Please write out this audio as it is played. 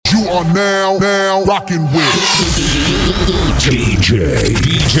You are now rocking with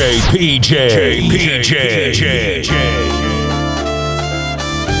DJ PJ.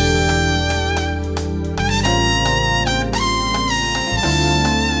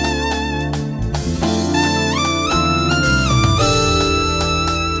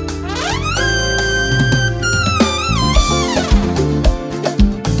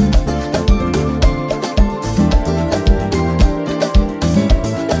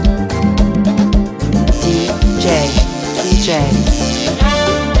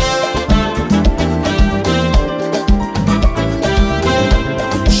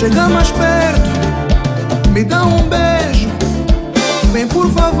 Chega mais perto, me dá um beijo. Vem por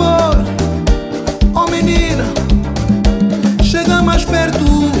favor, oh menina. Chega mais perto,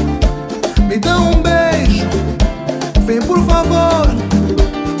 me dá um beijo. Vem por favor,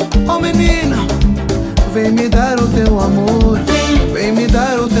 oh menina. Vem me dar o teu amor, vem me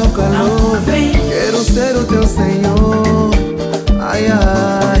dar o teu calor. Quero ser o teu senhor, ai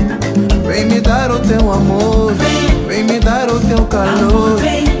ai. Vem me dar o teu amor, vem me dar o teu calor.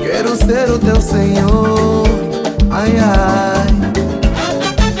 Quero ser o teu senhor, ai ai.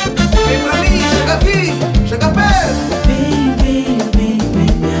 Vem pra mim, chega aqui, chega perto. Vem, vem, vem,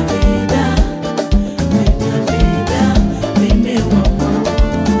 vem minha vida. Vem minha vida, vem meu amor.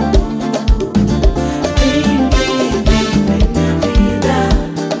 Vem, vem, vem, vem minha vida.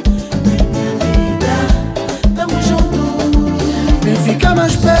 Vem minha vida, tamo junto. Vem ficar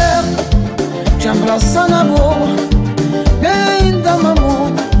mais perto, te abraçar na boa. Vem dar-me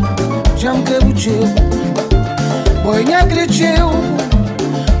amor, já me quero teu. Boi nha cresceu,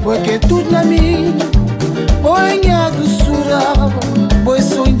 boi que é tudo na minha. Boi nha doçura, boi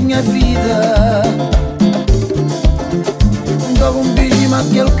sonho de minha vida. Dá um beijo e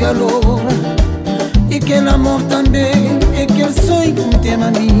aquele calor. E aquele amor também, é aquele sonho que me tem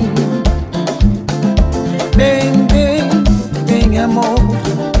a mim. Bem, bem, bem amor.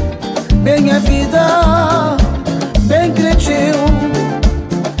 Bem a vida, bem cresceu.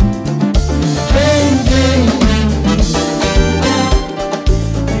 Bem, bem,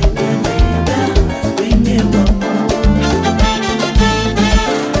 Vem meu amor.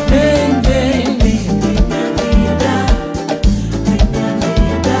 bem, bem, Vem minha vida. Vem minha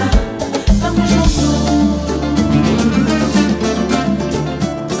vida, tamo junto.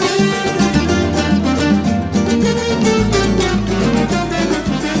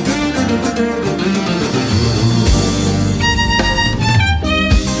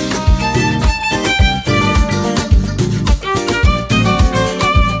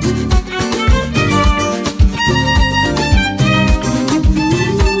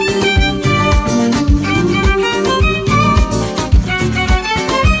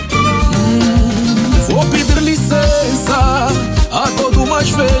 Vou pedir licença a todo mais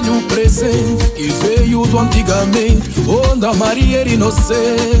velho presente que veio do antigamente, onde a Maria era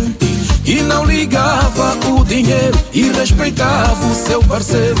inocente e não ligava o dinheiro e respeitava o seu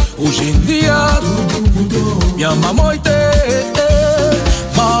parceiro. Hoje em dia tudo mudou, minha mamãe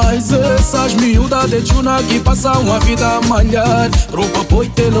mas essas miúdas de tchuna que passam a vida a malhar pro papai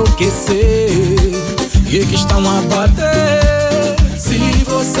te enlouquecer e que estão a bater. Se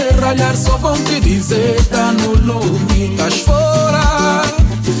você ralhar só vão te dizer tá no lume, estás fora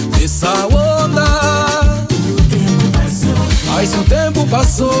dessa onda. Mas o tempo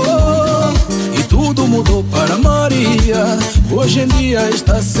passou e tudo mudou para Maria. Hoje em dia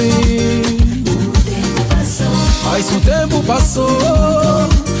está assim. Mas o tempo passou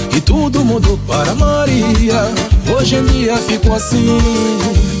e tudo mudou para Maria. Hoje em dia ficou assim.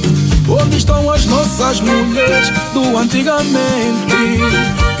 Onde estão as nossas mulheres do antigamente?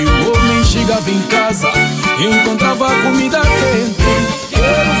 Que o homem chegava em casa e encontrava comida quente.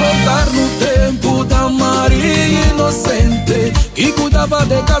 Quero voltar no tempo da Maria inocente, que cuidava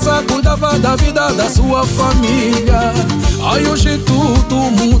de casa, cuidava da vida da sua família. Ai, hoje tudo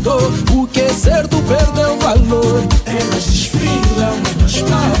mudou, o que é certo perdeu valor. Elas desfilam, nos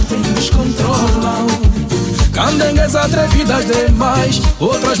partem, nos controlam. Candengues atrevidas demais,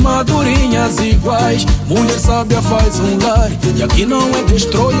 outras madurinhas iguais. Mulher sábia faz um lar, e aqui não é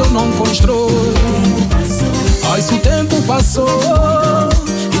destrói ou não constrói. Mas o tempo passou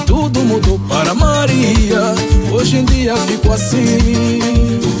e tudo mudou para Maria. Hoje em dia ficou assim.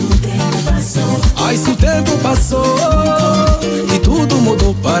 Mas o tempo passou e tudo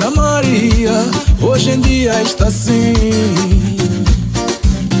mudou para Maria. Hoje em dia está assim.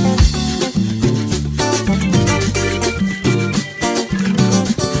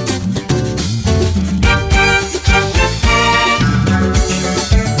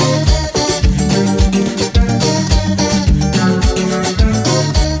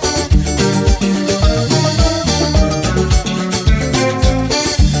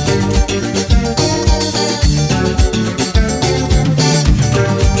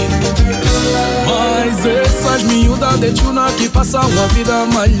 na vida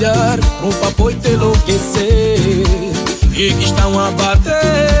malhar, pro papo te enlouquecer, e que estão a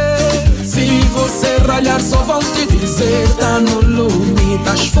bater. Se você ralhar só vão te dizer, tá no lume,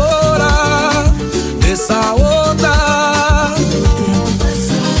 tás fora dessa onda.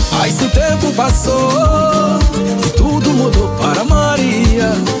 Ai, se o tempo passou e tudo mudou para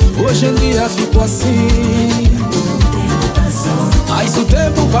Maria, hoje em dia ficou assim. Ai, se o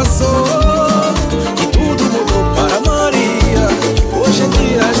tempo passou e tudo mudou para Maria, hoje em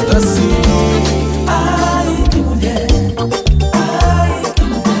dia está assim. Ai, que mulher, ai, que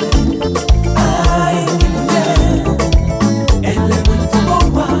mulher, ai, que mulher, ela é muito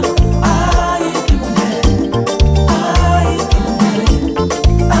boa. Ai, que mulher, ai, que mulher,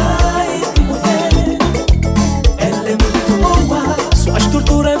 ai, que mulher, ela é muito boa. Sua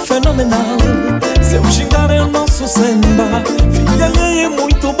estrutura é fenomenal, seu gingar é o nosso samba. Filha alheia é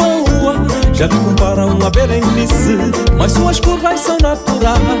muito boa, já lhe comparam a Berenice, mas suas curvas são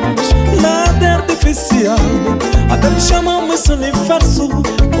naturais, nada é artificial. Até lhe chamam esse universo,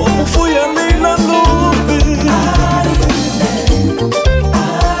 como fui ali na nuvem. Ai, que mulher,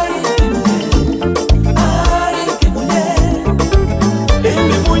 ai, que mulher,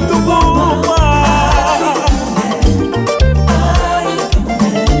 Ele é muito boa. ai, que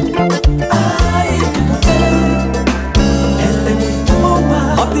mulher, ai, que mulher, ela é muito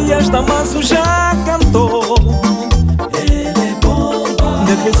boa. Matias Damaso já cantou, Ela é boa.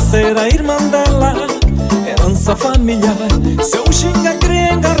 deve ser a irmã dela, herança familiar. Seu ginga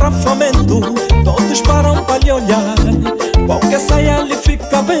cria engarrafamento, todos param para lhe olhar. Qualquer saia lhe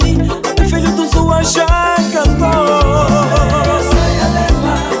fica bem, até filho do Zua já cantou. Saia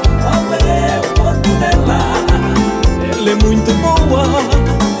dela, qual é o corpo dela? Ele é muito boa,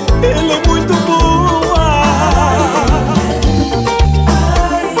 ele é muito boa.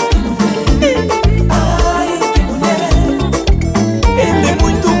 Ai, que mulher, ai, que mulher, Ele é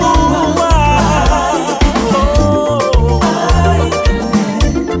muito boa. ai, que mulher,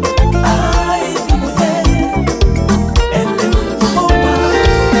 ai, que mulher, ela é muito boa.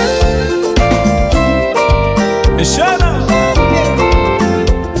 Me chama.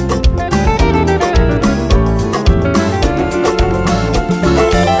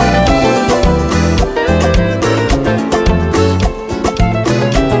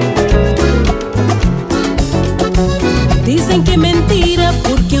 Dizem que é mentira,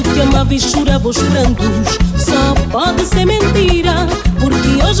 porque eu te amava e chorava os prantos. Só pode ser mentira,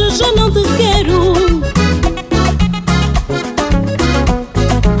 porque hoje eu já não te quero.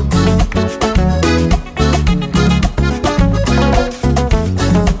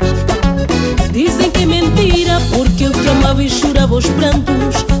 Dizem que é mentira, porque eu te amava e chorava os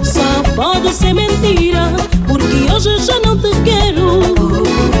prantos. Só pode ser mentira, porque hoje eu já não te quero.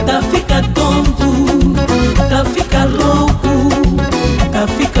 Tá a ficar tonto, tá a ficar louco, tá a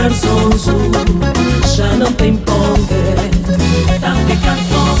ficar zonzo, já não tem pongue. Tá a ficar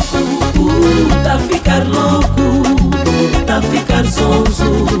tonto, tá a ficar louco, tá a ficar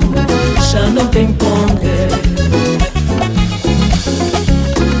zonzo, já não tem pongue.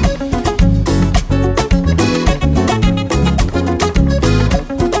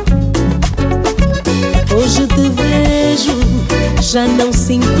 Hoje te vejo, já não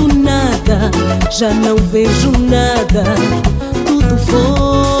sinto nada, já não vejo nada, tudo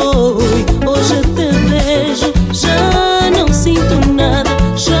foi. Hoje te vejo, já não sinto nada,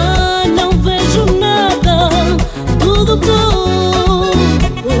 já não vejo nada, tudo foi.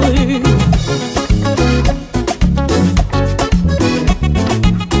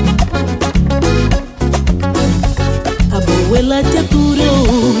 A abuela te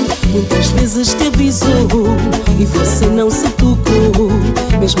aturou, muitas vezes te avisou e você não se tocou.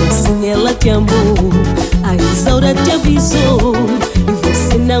 Mesmo assim ela te amou, a Isaura te avisou e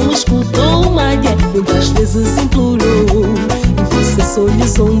você não escutou. Malha muitas vezes implorou e você só lhe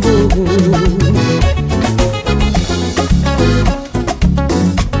zombou.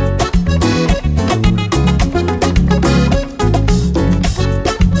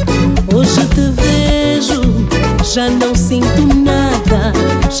 Hoje te vejo, já não sinto nada,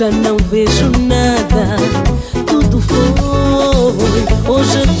 já não vejo nada, tudo foi.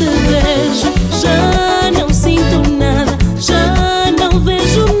 Hoje te vejo, já não sinto nada, já não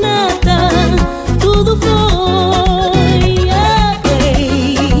vejo nada, tudo foi.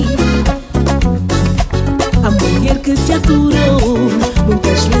 A mulher que te aturou,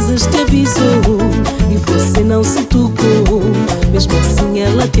 muitas vezes te avisou e você não se tocou. Mesmo assim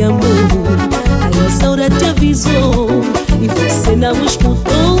ela te amou, a Isaura te avisou e você não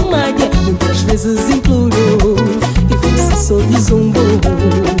escutou. Malha muitas vezes implorou e você só lhe zombou.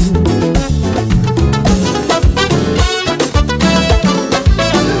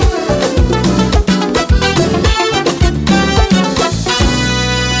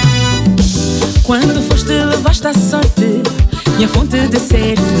 de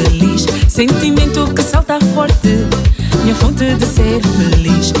ser feliz, sentimento que salta forte, minha fonte de ser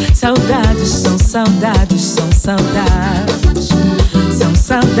feliz. Saudades, são saudades, são saudades. São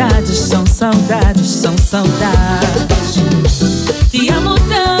saudades, são saudades, são saudades. Te amo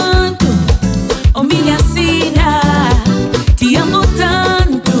tanto, oh minha sina. Te amo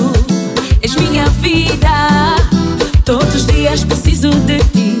tanto, és minha vida. Todos os dias preciso de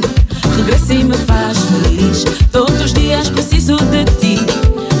ti, regressa e me faz feliz. Todos os dias preciso de ti,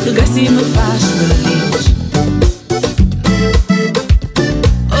 regressa e me faz feliz.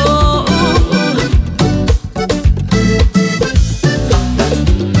 Oh, oh, oh.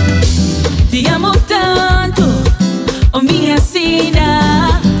 Te amo tanto, oh minha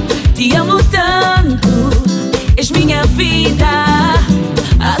sina. Te amo tanto, és minha vida.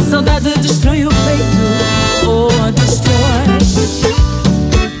 A saudade destrói o peito, oh, destrói.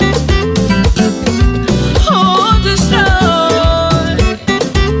 Oh, destrói.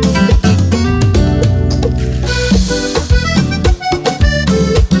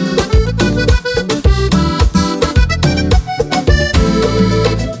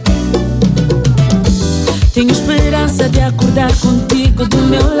 Tenho esperança de acordar contigo do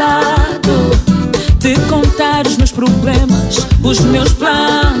meu lado, de contar os meus problemas, os meus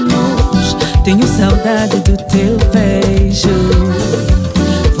planos. Tenho saudade do teu beijo,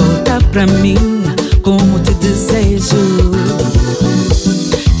 volta pra mim como te desejo.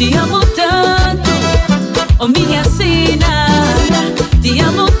 Te amo tanto, oh minha sina. Te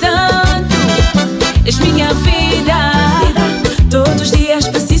amo tanto, és minha vida. Todos os dias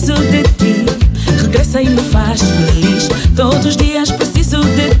preciso de ti, regressa e me faz feliz. Todos os dias preciso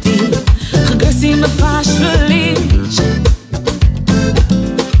de ti, regressa e me faz feliz.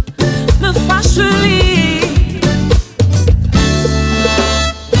 Me faz feliz.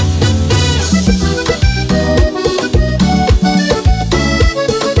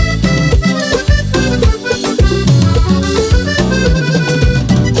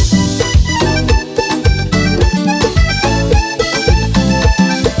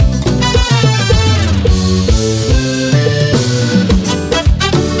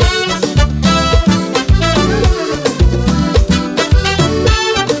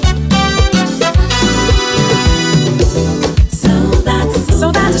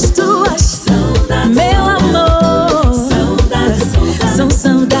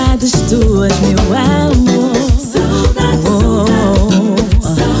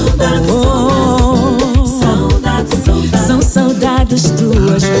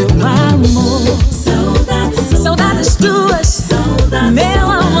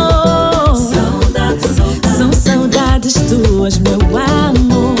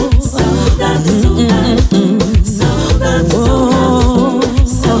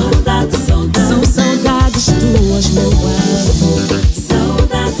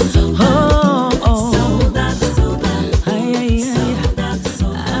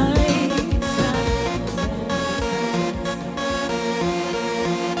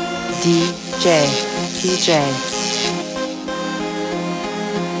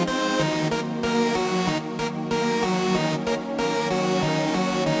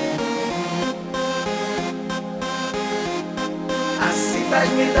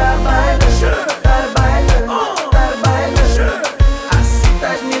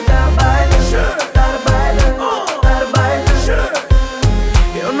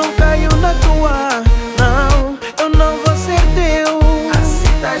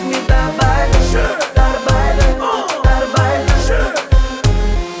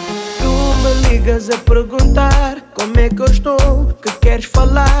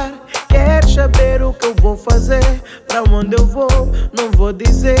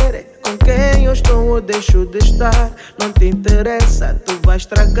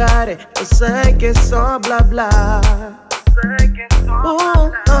 Eu sei que é só blá blá.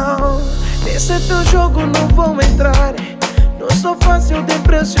 Nesse teu jogo não vou entrar. Não sou fácil de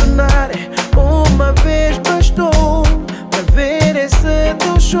impressionar. Uma vez bastou pra ver esse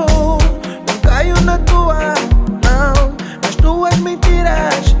teu show. Não caio na tua, não. Nas tuas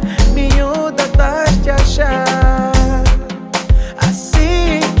mentiras, miúda, estás-te a achar.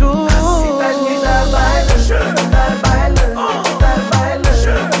 Assim tu estás-me dar baile, dar baile.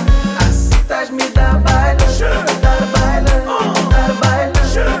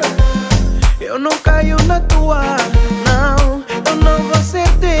 Eu não caio na tua, não. Eu não vou ser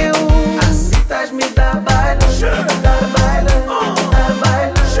teu. Assim estás-me dar baile, dar baile, dar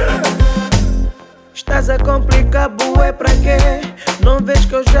baile. Estás a complicar, bué, pra quê? Não vês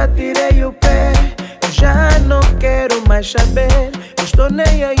que eu já tirei o pé? Eu já não quero mais saber. Eu estou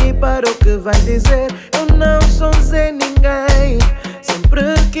nem aí para o que vai dizer. Eu não sou Zé ninguém.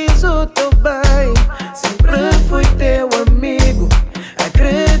 sempre quis o teu bem, sempre fui teu amigo,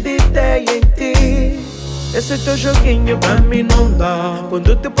 acreditei em ti. Esse teu joguinho pra mim não dá.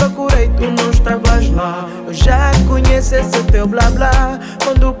 Quando te procurei tu não estavas lá. Eu já conheço esse teu blá blá.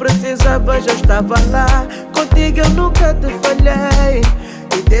 Quando precisava já estava lá. Contigo eu nunca te falhei.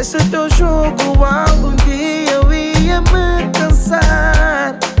 E desse teu jogo algum dia eu ia me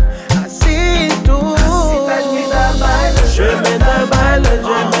cansar. Assim tu estás-me da baila, me da baila, me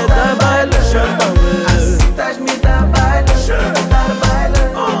da baila, assim estás-me da baila, me da baila,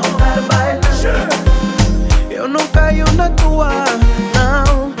 me da baila. Eu não caio na tua,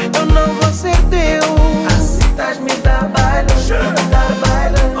 não, eu não vou ser teu. Assim estás-me da baila, da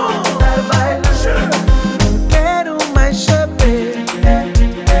baila, da baila. Não quero mais saber.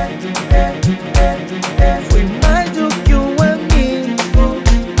 Fui mais do que um amigo.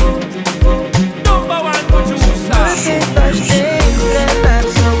 Me tentaste enganar,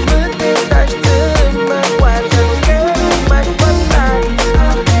 só me tentaste magoar. Já não quero mais falar.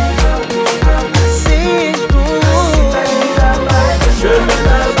 Assim tu estás-me da baila, me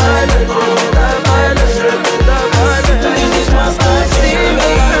da baila, me da baila, me da baila. Dizes mais assim,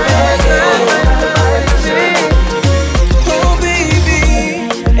 oh baby,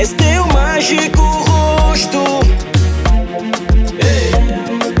 esse teu mágico rosto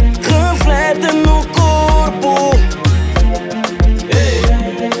reflete no corpo.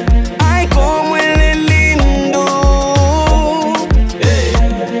 Ai, como ele é lindo,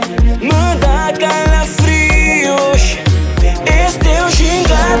 me dá calafrios. Esse teu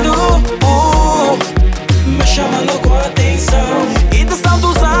gingado me chama logo a atenção. E de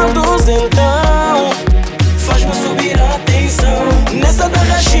saltos altos então faz-me subir a tensão. Nessa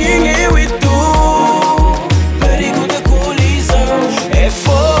tarraxinha eu e tu, perigo de colisão. É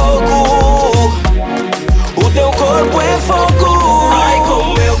fogo, o teu corpo é fogo. Ai,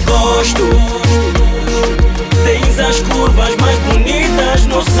 como eu gosto. Tens as curvas mais bonitas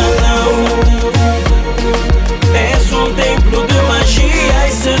no salão. És um templo de magia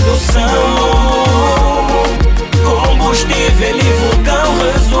e sedução. Combustível e vulcão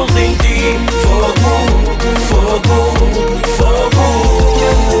resulta em ti. Fogo, fogo, fogo.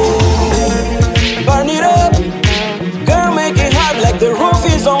 Burn it up, girl, make it hot like the roof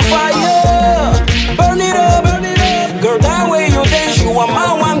is on fire. Burn it up, girl, that way you dance, you are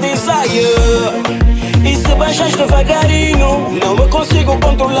my one desire. E se baixas devagarinho, não me consigo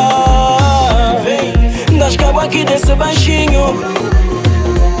controlar. Vem, das cabo aqui desse baixinho.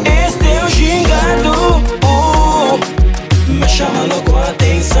 Esse teu gingado me chama logo a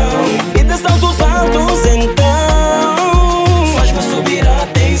atenção. E de saltos altos então faz-me subir a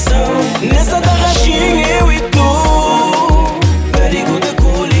tensão. Nessa tarraxinha eu e tu, perigo de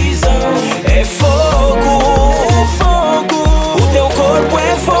colisão. É fogo, fogo, o teu corpo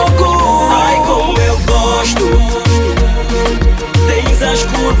é fogo. Ai, como eu gosto. Tens as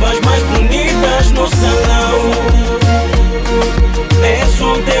curvas mais bonitas no salão. És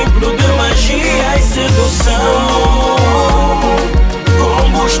um templo de magia e sedução.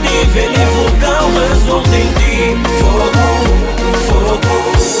 Combustível e vulcão resulta em ti. Fogo, fogo,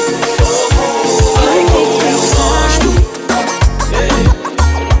 fogo. Ai, como eu gosto.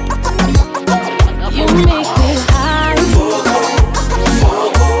 You make me high. Fogo,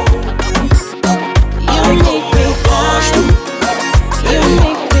 fogo. You make me high. You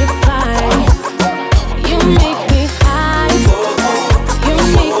make me fine. You make me high. You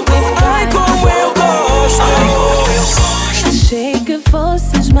make me Ai, fine. como eu gosto. Achei que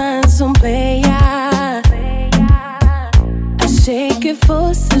fosses mais um player. Achei que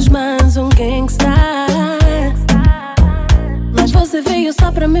fosses mais um gangsta. Mas você veio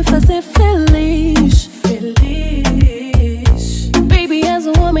só pra me fazer feliz. Feliz. Baby, és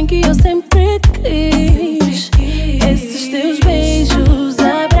o homem que eu sempre quis. Esses teus beijos,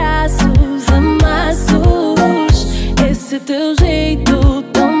 abraços, amassos. Esse teu jeito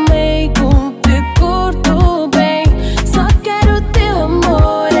tão meigo, te curto bem. Só quero teu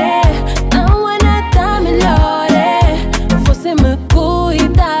amor, não há nada melhor, você me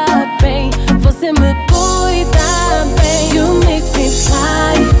cuida bem, você me cuida bem. You make me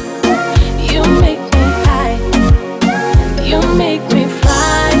fly, you make me high. You make me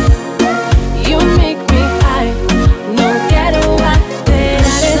fly, you make me high. Não quero alterar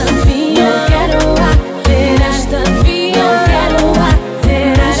esta vida, não quero alterar esta vida, não quero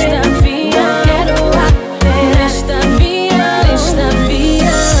alterar esta vida, não quero alterar esta vida, esta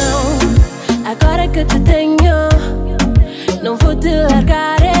vida. Agora que te tenho, não vou te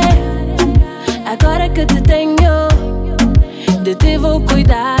largar. Agora que te tenho, de ti vou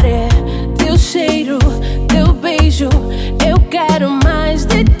cuidar. Teu cheiro, teu beijo, eu quero mais.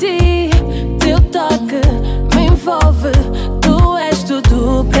 de ti. Teu toque me envolve. Tu és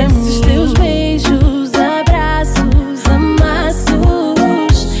tudo para mim. Esses teus beijos, abraços,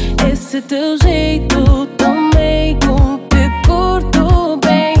 amassos. Esse teu jeito tão meigo, te curto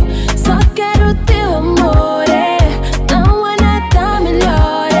bem. Só quero teu amor, não há nada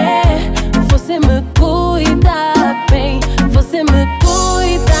melhor, você me cuida bem, você me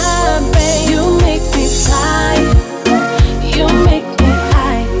cuida bem. You make me fly, you make me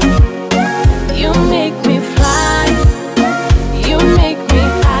high, you make me fly, you make me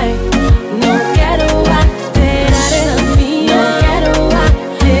high. Não quero alterar esta vida, não quero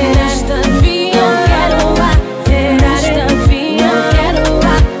alterar esta vida, não quero alterar esta vida, não quero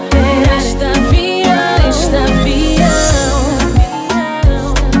alterar esta vida, esta vida.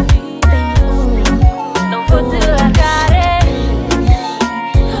 Não vou te largar,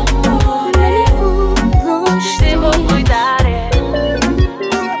 amor, te vou cuidar,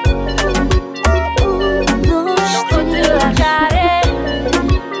 não vou te largar,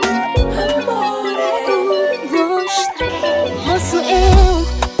 amor. Moço, eu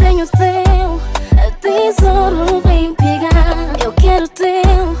tenho teu tesouro, vem pegar. Eu quero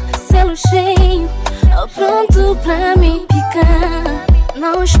teu selo cheio, pronto pra me picar.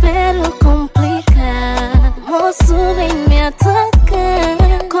 Não espero complicar, moço, vem me atacar.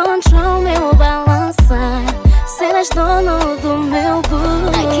 Control meu balança, serás dono do meu bolo.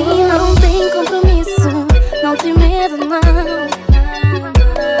 Aqui não tem compromisso, não tem medo não.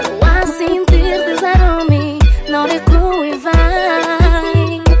 A sentir desarame, não recua e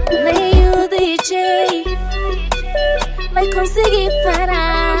vai. Nem o DJ vai conseguir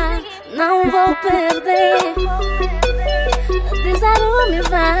parar. Não vou perder, desarame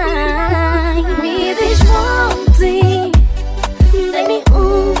vai. Me desmonte, dê-me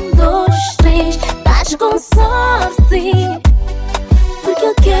 1, 2, 3. Tás com sorte, porque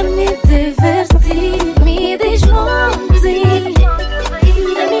eu quero me divertir. Me desmonte,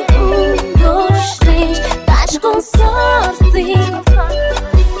 dê-me 1, 2, 3. Tás com sorte,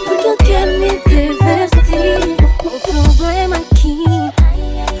 porque eu quero me divertir. O problema aqui,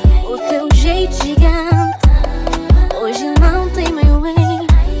 o teu jeito gigante, hoje não tem meu way.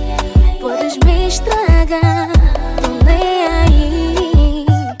 Podes me estragar, tô nem aí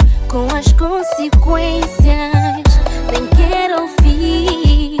com as consequências. Nem quero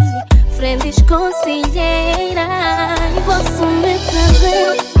ouvir frentes conselheiras. Posso me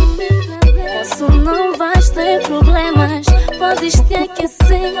perder, posso não vais ter problemas. Podes te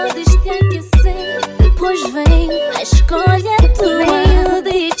aquecer, depois vem a escolha tua. Nem o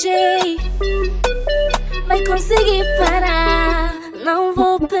DJ vai conseguir parar. Não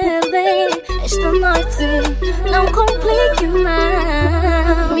vou perder esta noite, não complique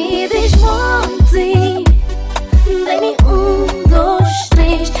não. Me desmonte, dê-me 1, 2,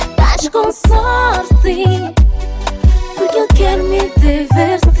 3. Tás com sorte, porque eu quero me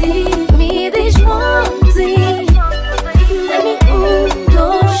divertir. Me desmonte, dê-me 1,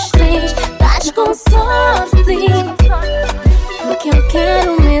 2, 3. Tás com sorte, porque eu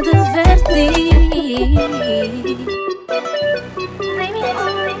quero me divertir. Dê-me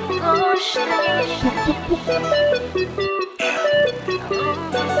 1, 2, 3.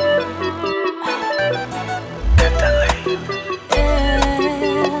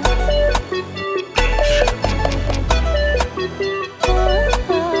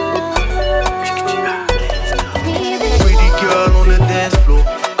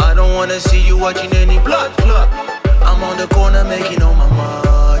 Wanna see you watching any blood clot. I'm on the corner making all my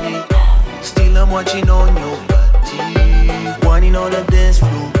money. Still I'm watching on your body. Whining on the dance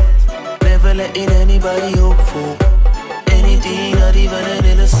floor. Never letting anybody hope for anything, not even a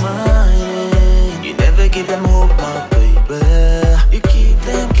little smiling. You never give them hope, my baby. You keep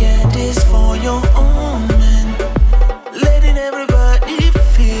them candies for your own man. Letting everybody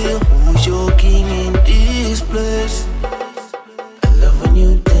feel who's your king in this place. I love when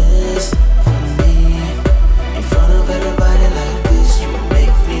you dance for me in front of everybody like this. You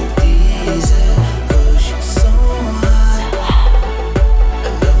make me dizzy, 'cause you're so hot. I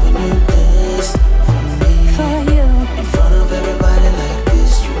love when you dance for me in front of everybody like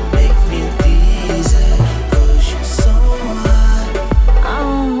this. You make me dizzy, 'cause you're so hot.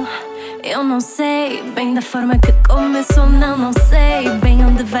 Eu não sei bem da forma que começou, não sei bem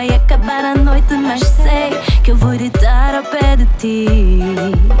onde vai acabar a noite, mas sei que eu vou deitar ao pé de ti.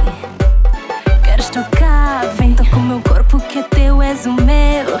 Queres tocar? Vem, toca o meu corpo que é teu, és o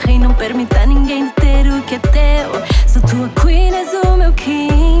meu rei, não permita a ninguém ter o que é teu. Sou tua queen, és o meu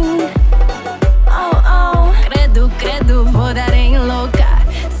king. Oh, oh, credo, credo, vou dar em louca.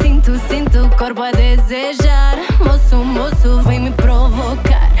 Sinto o corpo a desejar. Moço, moço, vem me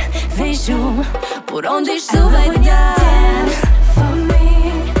provocar. onde isto vai dar. Dance for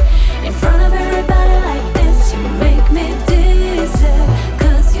me in front of everybody like this. You make me dizzy,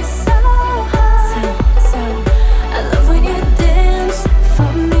 'cause you're so hot. So I love when you dance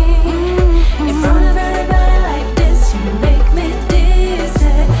for me in front of everybody like this. You make me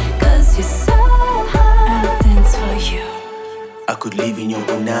dizzy, 'cause you're so hot. I'll dance for you. I could live in your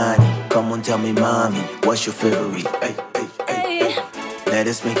banana. Come on, tell me, mommy, what's your favorite? Hey, hey, hey. Let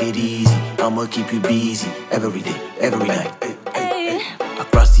us make it easy. I'ma keep you busy every day, every night. Hey, hey, hey.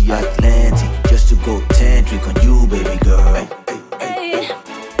 Across the Atlantic, just to go tantric on you, baby girl. Hey, hey, hey.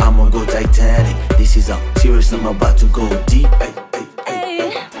 I'ma go Titanic. This is how serious I'm about to go deep. Hey, hey,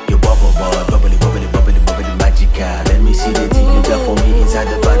 hey. Your bubble boy, bubbly, bubbly, bubbly, bubbly, magical. Let me see the thing you got for me inside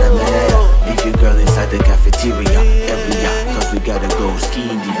the Panamera. Leave your girl inside the cafeteria every year, 'cause we gotta go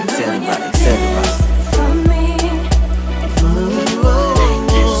skiing, etc., etc. For me, like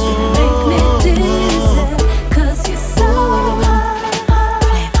this, you make me dizzy, 'cause you're so hot.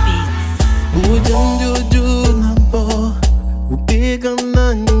 Bujang juju nabo, upigang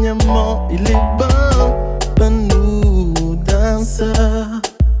na niya mo ilibang panu dansa.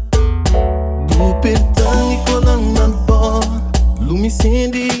 Gupitang ikaw lang nabo,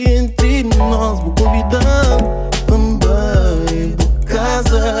 lumisindi entre nós, vou convidar também por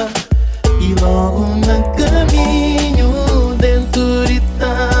casa. E logo no caminho dentro de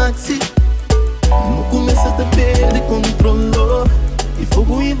táxi, no começo até perder controle e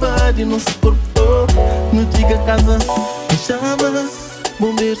fogo invade nosso corpo. Não diga casa em chamas,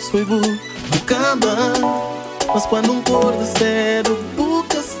 bombeiros foi bucama, mas quando corda sério,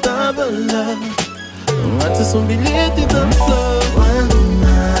 boca estava lá. Antes bilhete da flor. One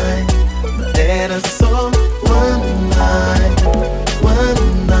night, era só one night. One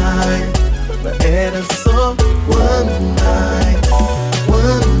night, era só one night.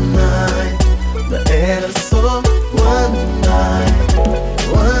 One night, era só one night.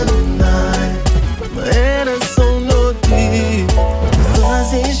 One night, era só noite.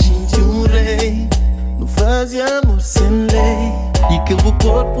 Fazia gente rei, não fazia amor sem lei. E que o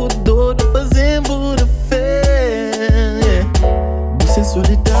corpo todo fazendo fé. Você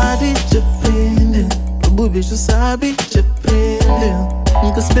solidariedade te aprende, o bicho sabe te aprende.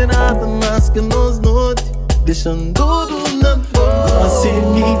 Nunca esperava mais que nos note, deixando tudo na boa. Você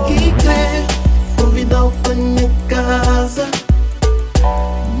me que crê, convidar pra minha casa,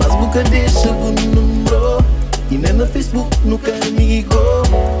 mas nunca deixa o número. E nem no Facebook nunca ligou.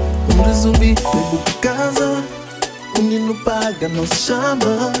 Resolvi pego casa, onde não paga não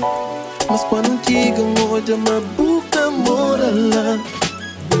chama. Mas quando chega hoje uma boca mora lá.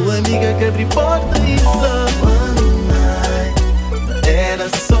 Tua amiga que abre porta e fala one night, era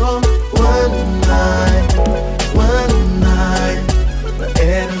só one night. One night,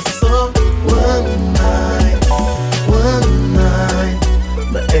 era só one night. One night,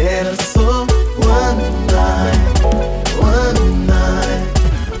 era só one night. One night,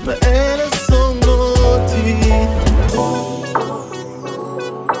 era só noite.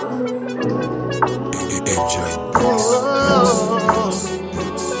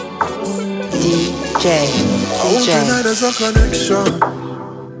 Tonight is a connection.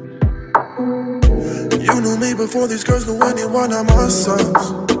 You knew me before these girls knew any one of my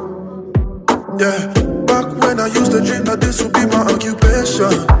songs. Yeah, back when I used to dream that this would be my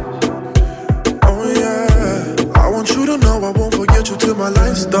occupation. Oh yeah, I want you to know I won't forget you till my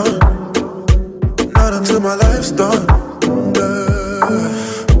life's done. Not until my life's done.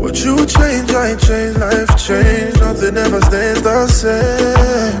 Yeah. What you change, I ain't changed. Life changed, nothing ever stays the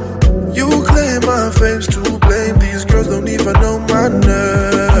same. You claim my fame's to blame. These girls don't even know my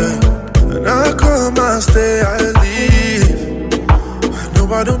name. And I come, I stay, I leave. I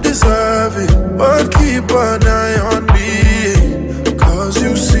know I don't deserve it, but keep an eye on me. Cause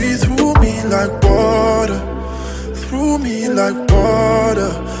you see through me like water. Through me like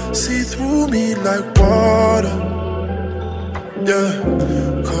water. See through me like water. Yeah.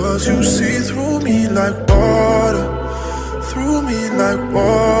 Cause you see through me like water. Through me like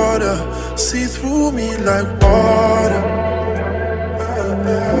water, see through me like water.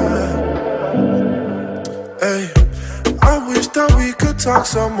 Hey, I wish that we could talk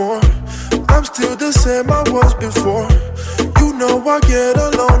some more. I'm still the same I was before. You know I get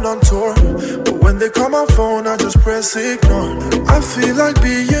alone on tour, but when they call my phone I just press ignore. I feel like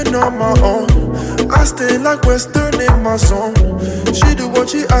being on my own. I stay like Western in my zone. She do what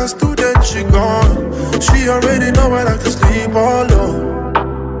she has to, then she gone. She already know I like to sleep alone.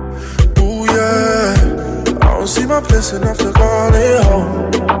 Ooh yeah, I don't see my place enough to call it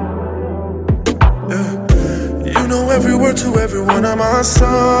home. Yeah, you know every word to every one of my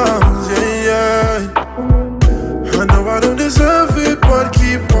songs. Yeah, yeah. deserve it, but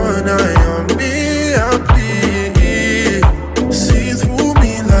keep one eye on me, and please see through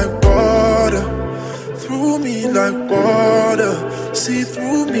me like water, through me like water, see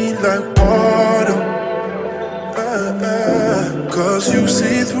through me like water. Cause you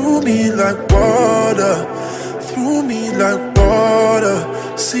see through me like water, through me like water,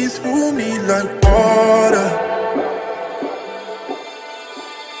 see through me like water.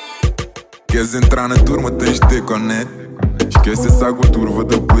 Queres entrar na turma, tens de ter connet. Esquece essa água turva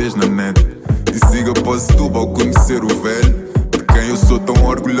da plays na net. E siga para Setúbal conhecer o velho, de quem eu sou tão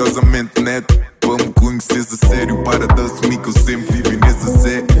orgulhosamente neto. Para me conheceres a sério, para de assumir que eu sempre vivi nesse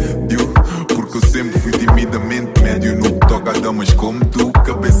assédio. Porque eu sempre fui timidamente médio no que toca a damas como tu.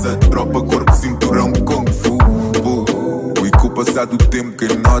 Cabeça de tropa, corpo, cinturão, kung fu. E com o passar do tempo, quem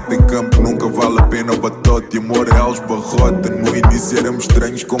nota em campo nunca vale a pena o batote. Amor é aos barrota. No início éramos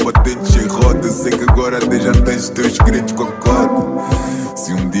estranhos, combatentes sem rota. Sei que agora até já tens os teus segredos com a cota.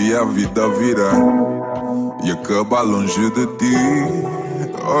 Se um dia a vida virar e acabar longe de ti,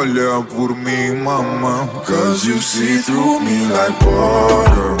 olha por mim, mama. Cause you see through me like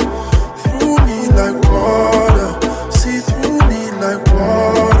water, through me like water, see through me like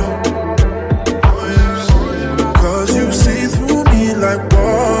water. Cause you see through me like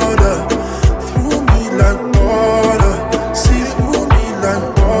water, through me like water, see through me like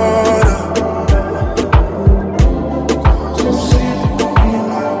water. Cause you see through me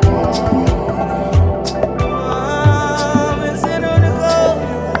like water.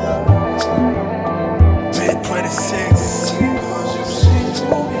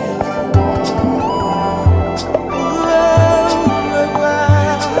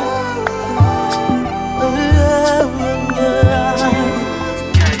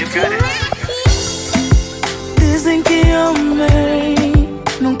 Dizem que homem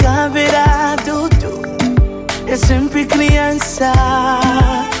nunca verá adulto, é sempre criança.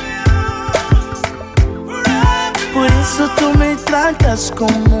 Por isso tu me tratas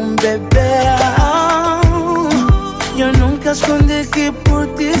como um bebê. Eu nunca escondi que por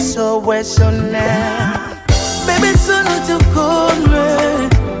ti sou honesto. Baby, só no teu corpo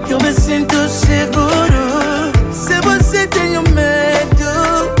que eu me sinto seguro. Se você tem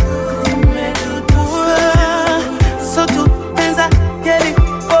medo, só tu tens aquele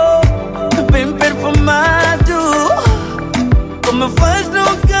bem perfumado. Como faz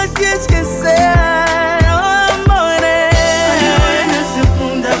nunca te esquecer, oh amor. Ai, na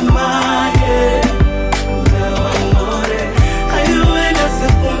segunda maré, meu amor. Ai, na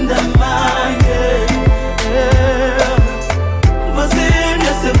segunda maré. Você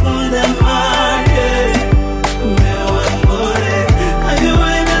na segunda maré, meu amor.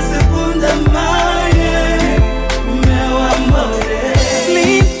 Ai, na segunda maré, meu amor.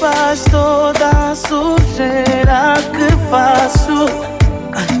 Limpas toda a sujeira que faço,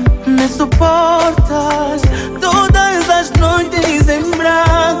 me suportas todas as noites em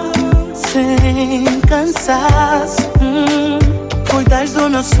branco, sem cansaço. Cuidas do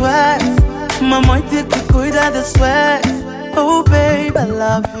meu sué, mamãe tem que cuidar da sué. Oh baby, I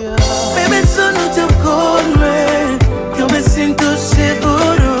love you. Baby, só no teu corpo que eu me sinto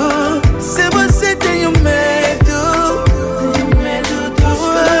seguro. Se você tem medo,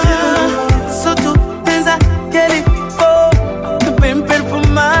 só tu tens aquele bem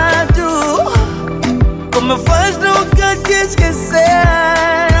perfumado. Como faz nunca te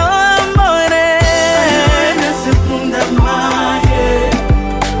esquecer, oh amor. Ai, na segunda maré,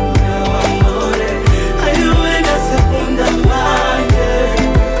 meu amor. Ai, na segunda maré.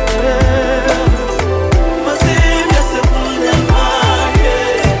 Você na segunda maré,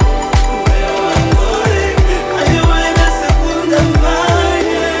 meu amor. Ai, na segunda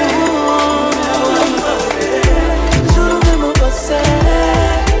maré, meu amor. Juro mesmo você,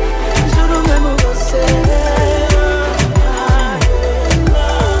 juro mesmo você.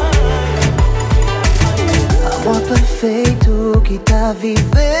 Amor perfeito que tá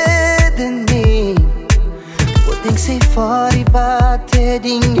vivendo em mim, vou ter que ser fora e bater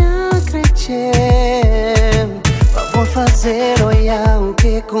em acreditar. Vou fazer olhar o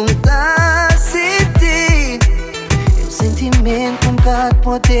que acontece em ti. É um sentimento nunca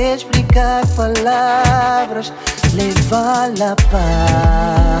poder explicar palavras. Levá-la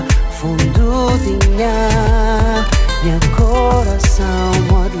para fundo de minha coração,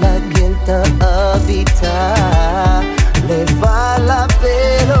 onde lá que ele tá habita. Levá-la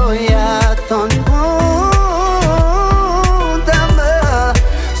pelo olhar tão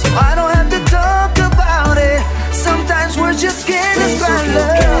so I don't have to talk about it. Sometimes we're just getting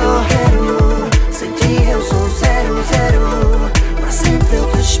stronger. Quero, sem ti eu sou 0-0. Pra sempre eu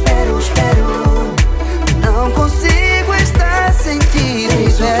te espero. Não consigo estar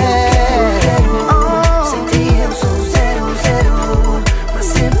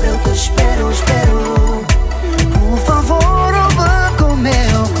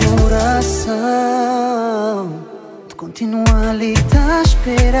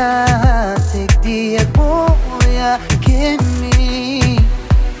quisiera take the boya, give me,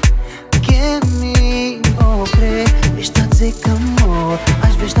 oh pre, está a dizer que amor,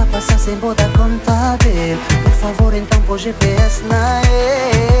 às vezes está a passar sem botar conta dele. Por favor, então pôr GPS na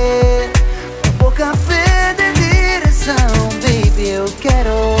E, a boca pede direção, baby, eu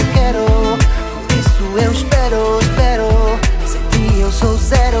quero, por isso eu espero, sem ti eu sou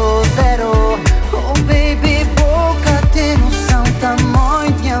zero, oh baby, boca tem noção,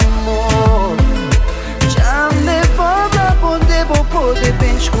 tamanho de amor, já me levou pra poder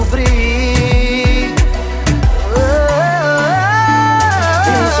bem descobrir.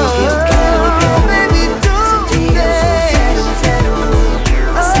 Penso que eu quero, baby, sem ti eu sou zero,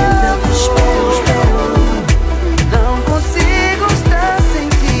 sempre eu te espero, não consigo estar sem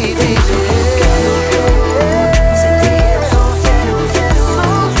ti. Penso que eu quero, sem ti eu sou zero, sempre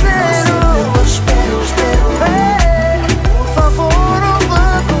eu te espero, por favor,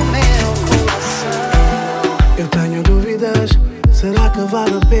 ouve o meu coração. Eu tenho dúvidas, será que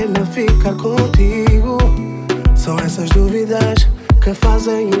vale a pena ficar contigo? São essas dúvidas que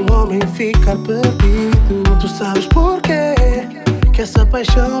fazem um homem ficar perdido. Tu sabes porquê que essa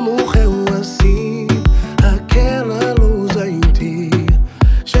paixão morreu assim? Aquela luz em ti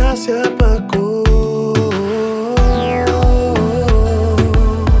já se apagou.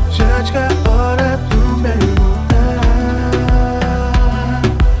 Já chega a hora de me mudar,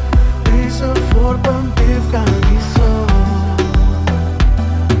 e se for pra me ficar aqui só,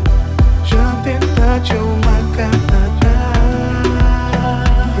 já tentaste uma carta.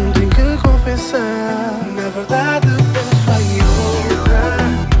 Não tenho que confessar, na verdade penso em outra.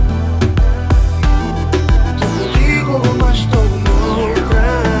 Tô contigo, mas estou noutra.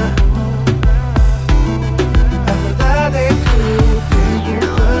 A verdade é que o tempo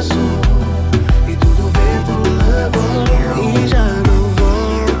passou e tudo o vento levou, e já não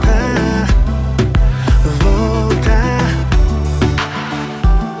volta.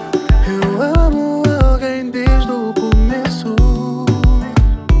 Eu amo alguém desde o começo,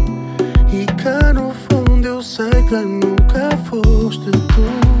 e cá no fundo eu sei que nunca foste tu.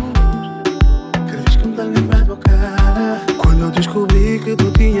 Cada vez que me dá lembrar tua cara, quando eu descobri que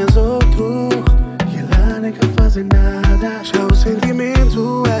tu tinhas outro, e ela nem quer fazer nada, já o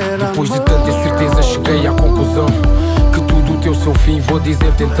sentimento era Depois de amor. tanta incerteza cheguei à conclusão que tudo tem o seu fim. Vou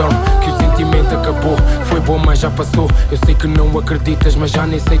dizer-te então que o sentimento acabou. Foi bom, mas já passou. Eu sei que não acreditas, mas já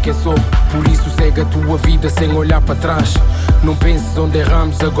nem sei quem sou. Por isso segue a tua vida sem olhar para trás. Não penses onde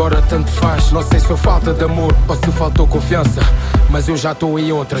erramos, agora tanto faz. Não sei se foi falta de amor ou se faltou confiança, mas eu já estou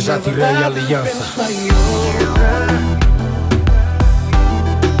em outra, já tirei a aliança.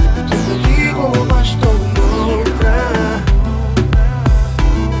 Tô contigo, mas estou noutra.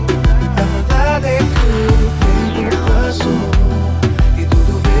 A verdade é que o tempo passou e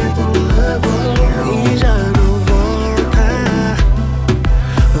tudo o vento levou, e já não volta.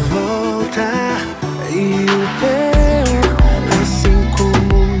 E o teu, assim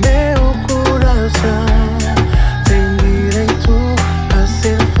como o meu coração, tem direito a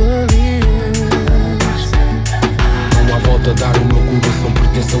ser feliz. Não há volta a dar, o meu coração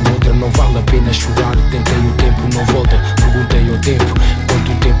pertence a outra. Não vale a pena chorar, tentei o tempo, não volta. Perguntei ao tempo,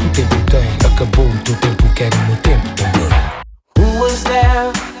 quanto tempo o tempo tem? Acabou o teu tempo, quero o meu tempo também. Who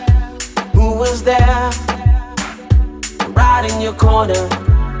was there, right in your corner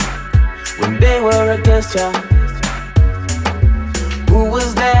when they were against you? Who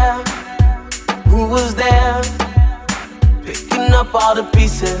was there, picking up all the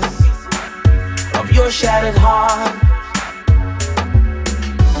pieces of your shattered heart?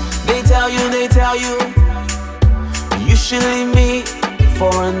 They tell you, you should leave me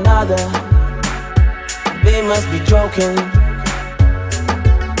for another. They must be joking.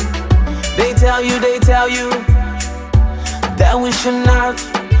 They tell you that we should not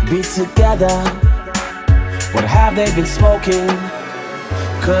be together. What have they been smoking?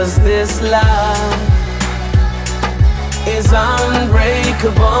 'Cause this love is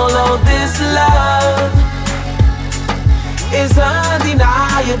unbreakable. Oh, this love is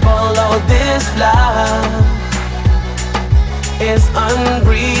undeniable. Oh, this love is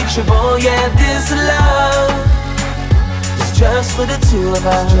unreachable. Yeah, this love is just for the two of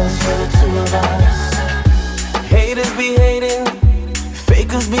us. Haters be hating,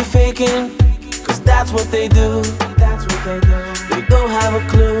 fakers be faking, 'cause that's what they do. They don't have a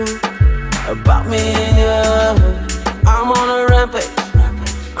clue about me and you. I'm on a rampage,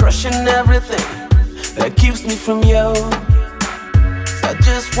 crushing everything that keeps me from you. So I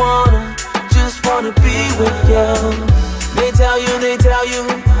just wanna be with you. They tell you,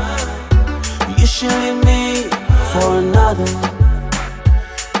 you should leave me for another.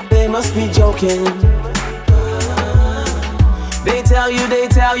 must be joking. They tell you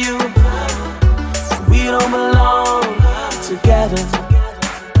we don't belong together.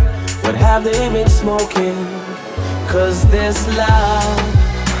 What have they been smoking? 'Cause this love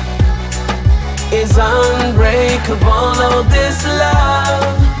is unbreakable. Oh, this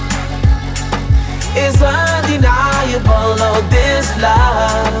love is undeniable. Oh, this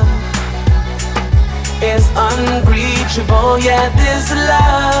love is unreachable. Yeah, this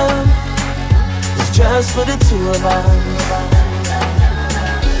love is just for the two of us.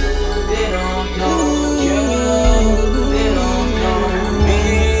 They don't know you, they don't know me,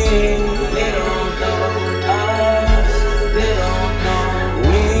 they don't know us, they don't know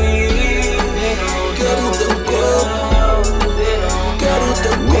we, they don't know they don't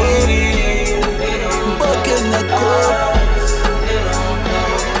know we, they don't know us, they don't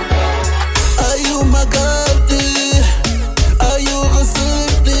know. Are you my girlie? Are you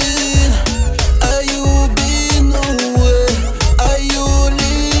receiving? Are you being away? Are you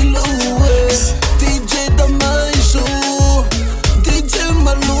little away? DJ Damajo, DJ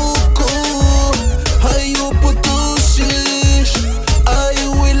Maluco. Are you Putushish? Are you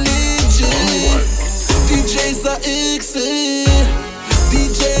Willie? DJ's a Ixie,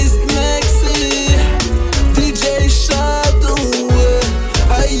 DJ's Nexi, DJ Shadow.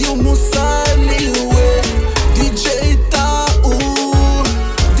 Are you Musali? DJ Tau,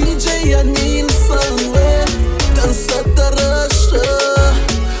 DJ Anilson. Dança da racha,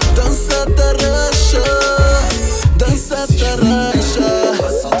 dança da racha, dança da racha.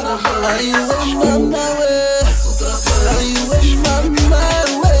 Are you a mama? Are you a mama?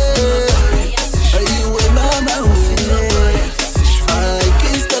 Are you a mama? I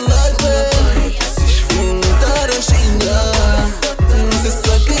kiss the light. Tarashinha, se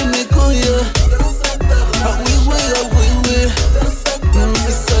sabe me cuia. We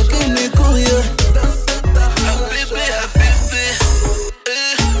se sabe me cuia.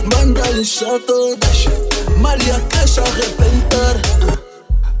 Manda lixar todas, Maria queixa arrebentar.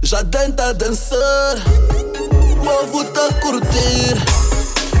 Já tenta dançar, o povo tá a curtir.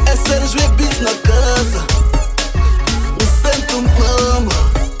 É ser os bebês na casa, o centro mamo,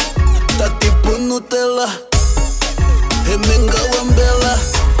 tá tipo Nutella. Remenga o ambela,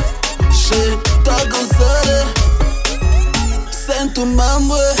 che tá a gozar. Sento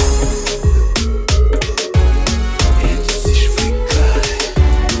mambo.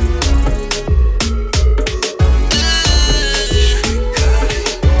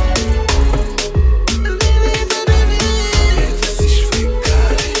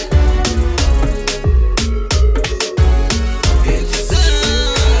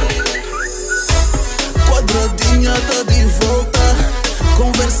 Quadradinha tá de volta.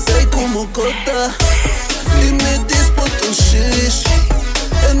 Conversei com Mocota e me diz puto X.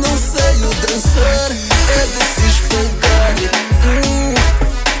 Eu não sei o dançar, é de se esfregar.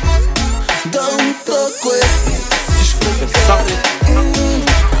 Dá toque, se esfregar.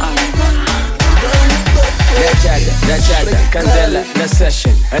 That chatter, Candela, the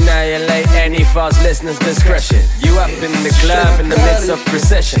session. Annihilate any false listener's discretion. You up in the club in the midst of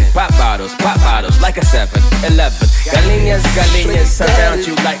procession. Pop bottles, like a 7-11. Galinas surround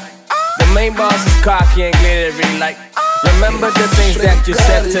you like the main boss is cocky and glittery like. Remember the things that you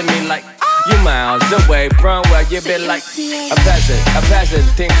said to me like. You miles away from where you been like a peasant,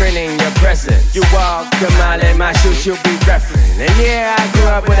 tinkering in your presence. You walk a mile in my shoes, you'll be referring. And yeah, I grew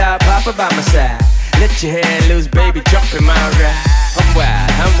up without Papa by my side. Let your hair loose, baby, jump in my ride. I'm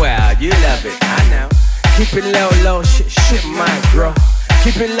wild, you love it, I know. Keep it low, shit might grow.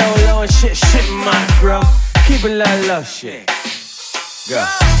 Keep it low, shit might grow. Keep it low, shit. Go.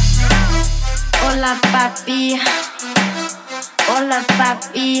 Hola papi, hola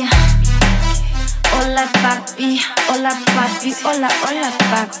papi, hola papi, hola papi, hola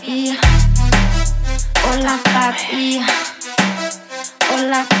papi, hola papi,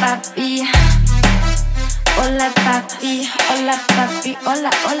 hola papi. Hola papi, hola papi, hola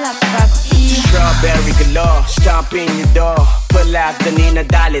papi. Strawberry galore, stomp in your door. Pull out the Nina,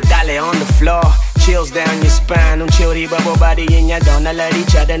 dale on the floor. Chills down your spine, un chill bubble body in your donna. Let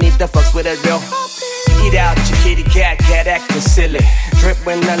each other need the fucks with a real. Eat out your kitty cat acting silly. Drip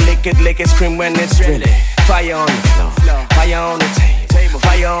when I lick it, scream when it's really. Fire on the floor, fire on the table,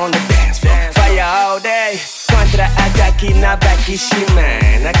 fire on the dance floor, fire all day. Contra-ataque na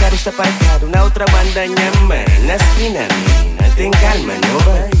Bakishiman. A carusa parcado na outra banda nyaman. Na esquina, mina, tem calma, no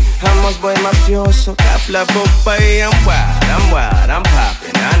vai. Vamos boy mafioso, capla boy. I'm wild, I'm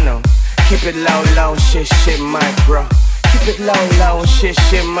poppin', I know. Keep it low, shit might grow. Keep it low, shit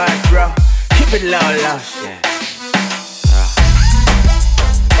might grow. Keep it low, shit.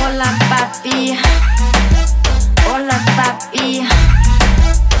 Hola papi. Hola papi.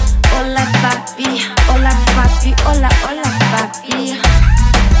 Hola papi. Hola papi. Hola, hola papi.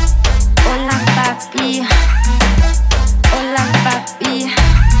 Hola papi. Hola papi.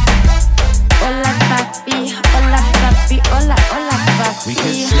 Hola papi. Hola papi. Hola, hola papi. We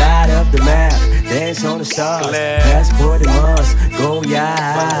can slide up the map, dance on the stars, passport and Mars, go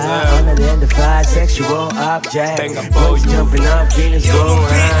yeah. Unidentified sexual object, boys jumping up, feelings go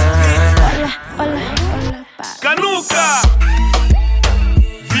high. Hola, hola papi. Canuca!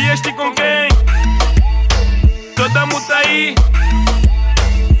 Vieste com quem? Toda muta aí.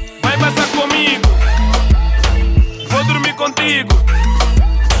 Vai passar comigo. Vou dormir contigo.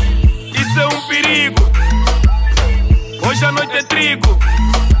 Isso é um perigo. Hoje a noite é trigo.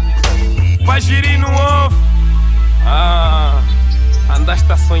 Vai girir no ovo.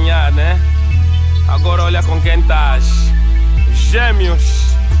 Andaste a sonhar, né? Agora olha com quem estás.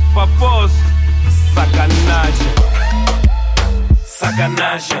 Gêmeos, paposo. Sacanagem.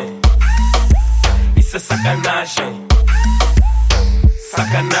 Sacanagem. Isso é sacanagem.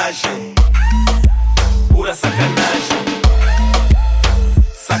 Sacanagem. Pura sacanagem.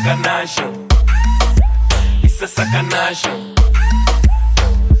 Sacanagem. Isso é sacanagem.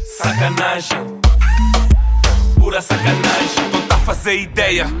 Sacanagem. Pura sacanagem. Não tá a fazer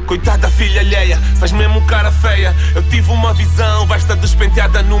ideia. Coitada filha alheia. Faz mesmo cara feia. Eu tive uma visão. Vais estar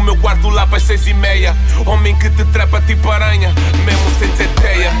despenteada no meu quarto lá para as 6:30. Homem que te trepa tipo aranha, mesmo sem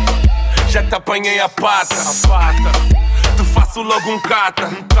teteia. Já te apanhei a pata. Te faço logo um cata.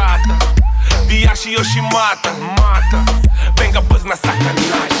 Diashi Yoshimata. Venga pois na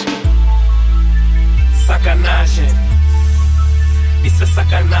sacanagem. Sacanagem. Isso é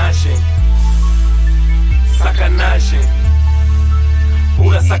sacanagem. Sacanagem.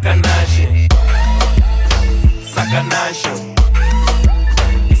 Pura sacanagem. Sacanagem.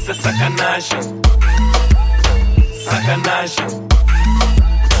 Isso é sacanagem. Sacanagem.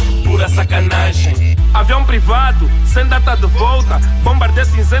 Pura sacanagem. Avião privado, sem data de volta. Bombardeio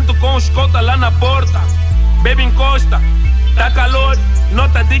cinzento com escolta lá na porta. Baby encosta, tá calor.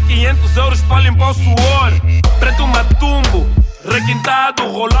 Nota de 500 euros pra limpar o suor. Preto matumbo,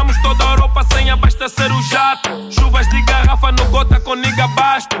 requintado. Rolamos toda a Europa sem abastecer o jato. Chuvas de garrafa no gota com nigga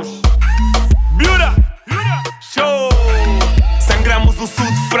bastos. Biura, show. Sangramos o sul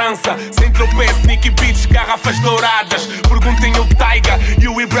de França. Sem tropeço, Nicky Beats, garrafas douradas. Perguntem o Taiga e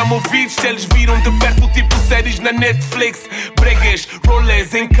o Ibrahimovic. Eles viram de perto tipo séries na Netflix. Bregues,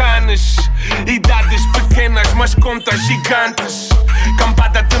 rolês em Cannes. Idades pequenas, mas contas gigantes.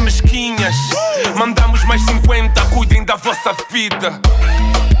 Campada de mesquinhas. Mandamos mais 50, cuidem da vossa vida.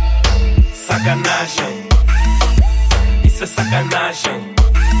 Sacanagem. Isso é sacanagem.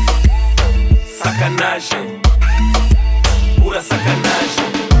 Sacanagem. Pura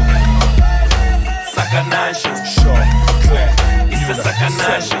sacanagem. Sacanagem. Isso é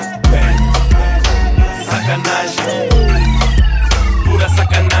sacanagem. Sacanagem. Pura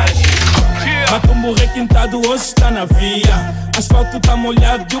sacanagem. Matumbo requintado hoje está na via. Asfalto tá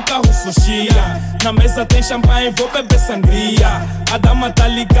molhado e o carro só chia. Na mesa tem champanhe, vou beber sangria. A dama tá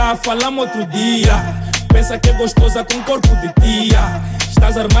ligada, falamos outro dia. Pensa que é gostosa com corpo de tia.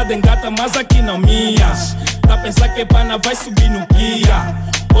 Estás armada em gata, mas aqui não mias. Tá a pensar que pana vai subir no guia.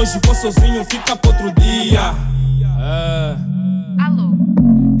 Hoje vou sozinho, fica pra outro dia. Alô,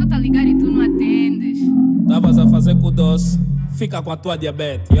 tu tá ligado e tu não atendes. Tavas a fazer com doce. Fica com a tua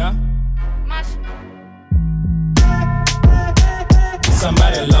diabetes, yeah? Mas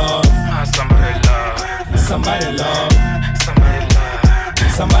somebody love. Somebody love. Somebody love.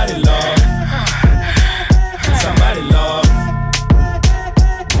 Somebody love. Somebody love.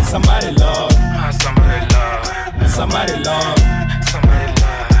 Somebody love. Somebody love. Somebody love.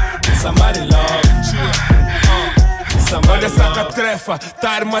 Somebody love. Somebody love. Olha essa catrefa,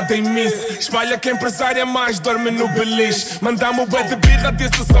 tá armada em miss. Espalha que a empresária mais dorme no beliche. Mandamos bué de birra,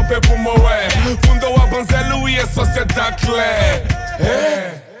 disse só bebo moé. Fundou a Banzelo e a sociedade Clé.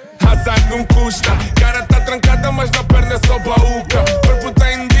 Azar não custa. Cara tá trancada, mas na perna é só baúca. Corpo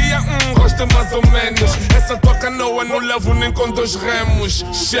tá em dia, rosto mais ou menos. Essa tua canoa não levo nem com 2 remos.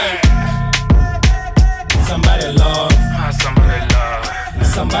 Somebody love. Somebody love.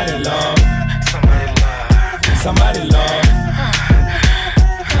 Somebody love. Somebody love.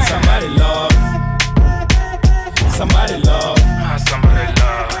 Somebody love. Somebody love. Somebody love.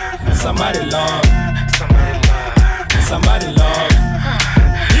 Somebody love. Somebody love. Somebody love.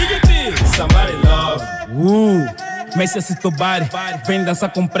 Somebody love. Mexe esse teu bar. Vem dançar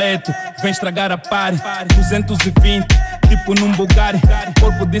com preto. Vem estragar a par. 220, tipo num Bugatti.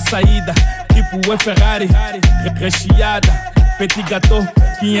 Corpo de saída, tipo é Ferrari. Recheada, Petit gâteau,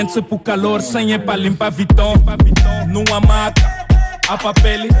 500 é pro calor, 100 é pra limpar Viton. Numa maca, a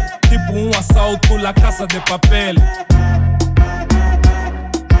papel, tipo um assalto na casa de papel.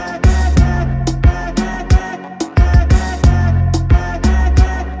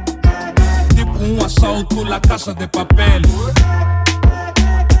 Tipo um assalto na casa de papel.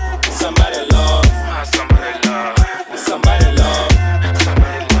 Somebody love, somebody love, somebody love,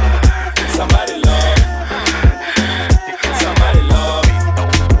 somebody love, somebody love, somebody love,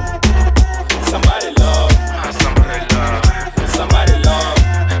 somebody love, somebody love,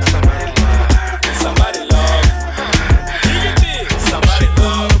 somebody love, somebody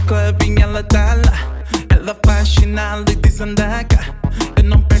love. Nunca vi ela tala, ela faz sinal e diz andaca. Eu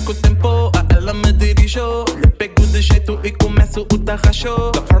não perco tempo, a ela me dirijo. Lhe pego de jeito e começo o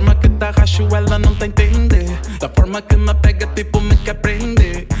tarracho. Da forma que tarracho ela não tá entender. Da forma que me pega tipo me quer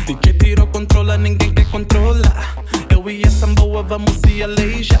prender. DJ tirou controla, ninguém quer controlar. Eu e essa boa vamos se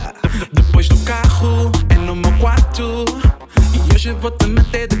aleijar. Depois do carro, é no meu quarto. E hoje vou te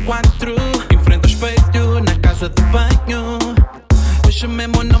meter de 4. Em frente ao espelho, na casa de banho. Hoje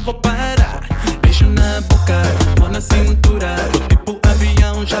mesmo não vou parar. Beijo na boca, vou na cintura. Tô tipo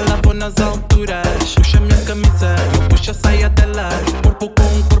avião, já lá vou nas alturas. Puxa minha camisa, eu puxo a saia dela. Corpo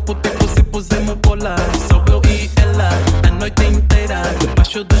com corpo, tipo se pusemos polar. Sou eu e ela, a noite inteira.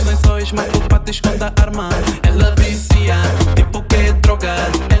 Debaixo dos lençóis, mato o pato e esconde a arma. Ela vicia, tipo que é droga.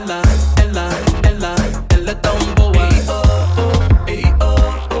 Ela é tão boa.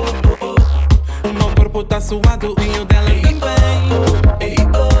 O meu corpo tá suado e o dela também.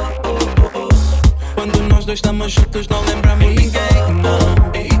 Quando nós dois estamos juntos não lembramos ninguém, não.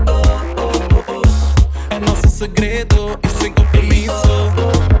 É nosso segredo e sem compromisso.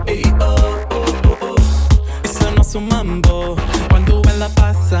 Isso é nosso mambo. Quando ela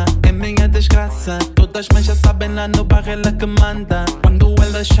passa é minha desgraça. Todas mas já sabem lá no bar ela que manda. Quando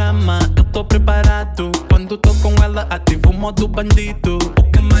ela chama eu tô preparado. Quando tô com ela ativo o modo bandido. O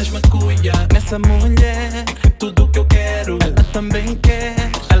que mais me cuia nessa mulher é que tudo que eu quero ela também quer.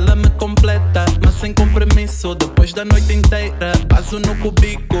 Ela me completa, mas sem compromisso. Depois da noite inteira, passo no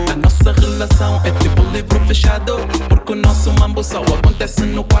cubico. A nossa relação é tipo livro fechado. Porque o nosso mambo só acontece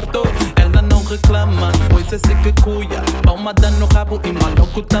no quarto. Ela não reclama, pois é assim que cuia. Palmada no rabo e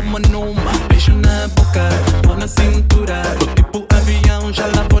maluco tamo numa. Beijo na boca, vou na cintura. Tô tipo avião, já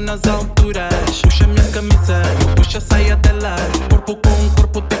lá vou nas alturas. Puxa minha camisa, eu puxo a saia dela. Corpo com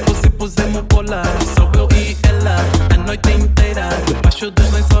corpo, tipo se pusemos polar. Sou eu e ela, a noite inteira. Debaixo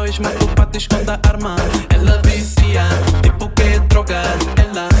dos lençóis, mato o pato e esconde a arma. Ela vicia, tipo que é droga.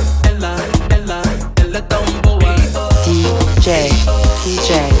 Ela é tão boa. DJ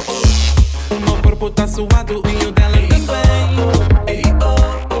O meu corpo tá suado e o dela também.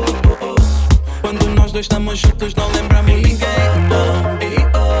 Quando nós dois estamos juntos não lembramos ninguém, não.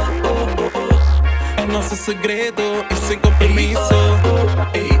 É nosso segredo e sem compromisso.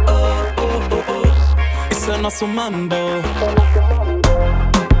 Isso é nosso mambo.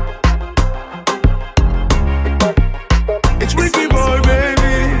 It's Ricky Boy,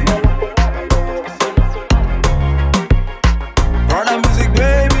 baby. Run that music,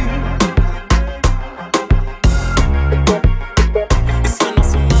 baby. Isso é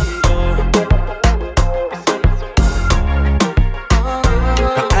nosso mambo.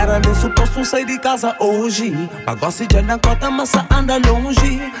 Era nem suposto sair de casa hoje. Pagou-se de na cota, massa anda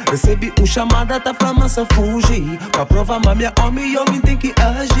longe. Recebi chamada, tá pra massa fugir. Pra provar, mas minha homem tem que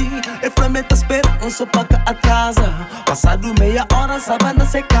agir. E flameta esperança pra cá atrasa. Passado meia hora, sabana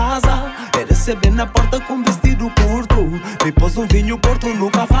se casa. E receber na porta com vestido curto. Depois um vinho porto,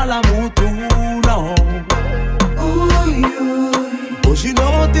 nunca fala muito, não. Ui, ui. Hoje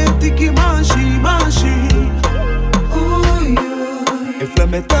não tem que manche. Ui, ui. E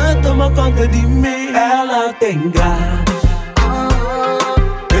flameta toma conta de mim. Ela tem gás.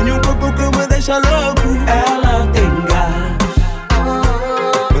 Tem um corpo que me deixa louco. Ela tem gás.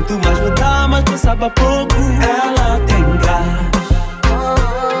 Quanto mais me dá, mais me sabe a pouco. Ela tem gás.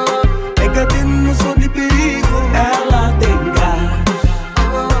 É gatinho no som de perigo. Ela tem gás.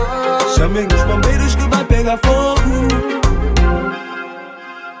 Chamem os bombeiros que vai pegar fogo.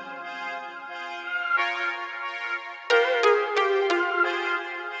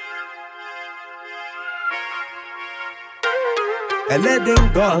 Ela é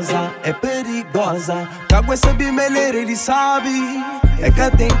dengosa, é perigosa. Cago essa bimeleira, ele sabe. É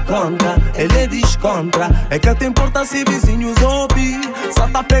que tem contra, ele é descontra. É que tem porta se vizinhos ouvem. Só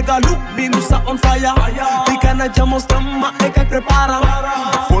tá pega lumino, só on fire. Fica na jam, mostra-me, é que prepara.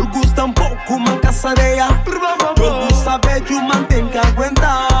 Fogo está um pouco, manca sareia. Jogo sabe que o man tem que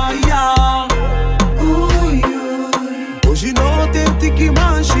aguentar. Ui, ui. Hoje não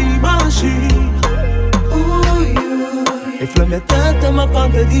problema é tanto, toma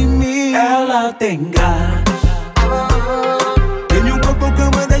conta de mim. Ela tem gás, tem um corpo que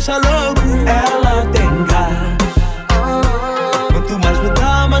me deixa louco. Ela tem gás, quanto mais me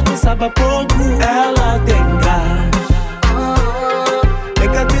dá, mais me sabe a pouco. Ela tem gás,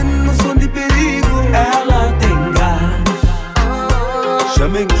 pega aqui no som de perigo. Ela tem gás,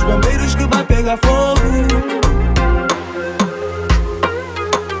 chamem os bombeiros que vai pegar fogo.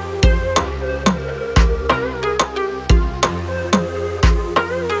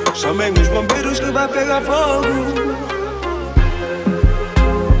 Chamem os bombeiros que vai pegar fogo.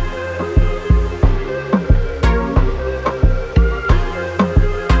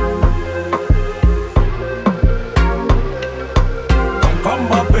 Come,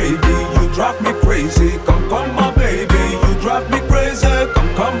 my baby, you drive me crazy. Come, my baby, you drive me crazy.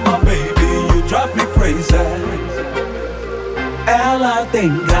 Come, my baby, you drive me crazy. Ela tem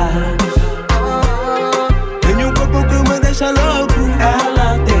gás, tem um corpo que me deixa louco.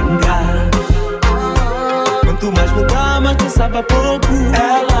 Ela tem gás, quanto mais me dá, mais me sabe a pouco.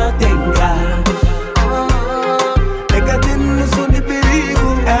 Ela tem gás, pega-te no som de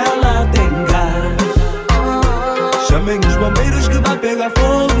perigo. Ela tem gás, chamem os bombeiros que vai pegar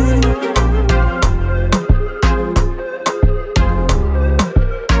fogo.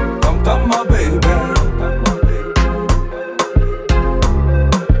 Come, my baby.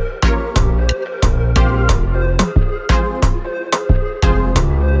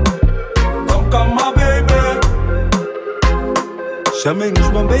 Come, my baby. Chamem os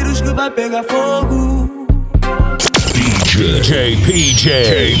bombeiros que vai pegar fogo. PJ.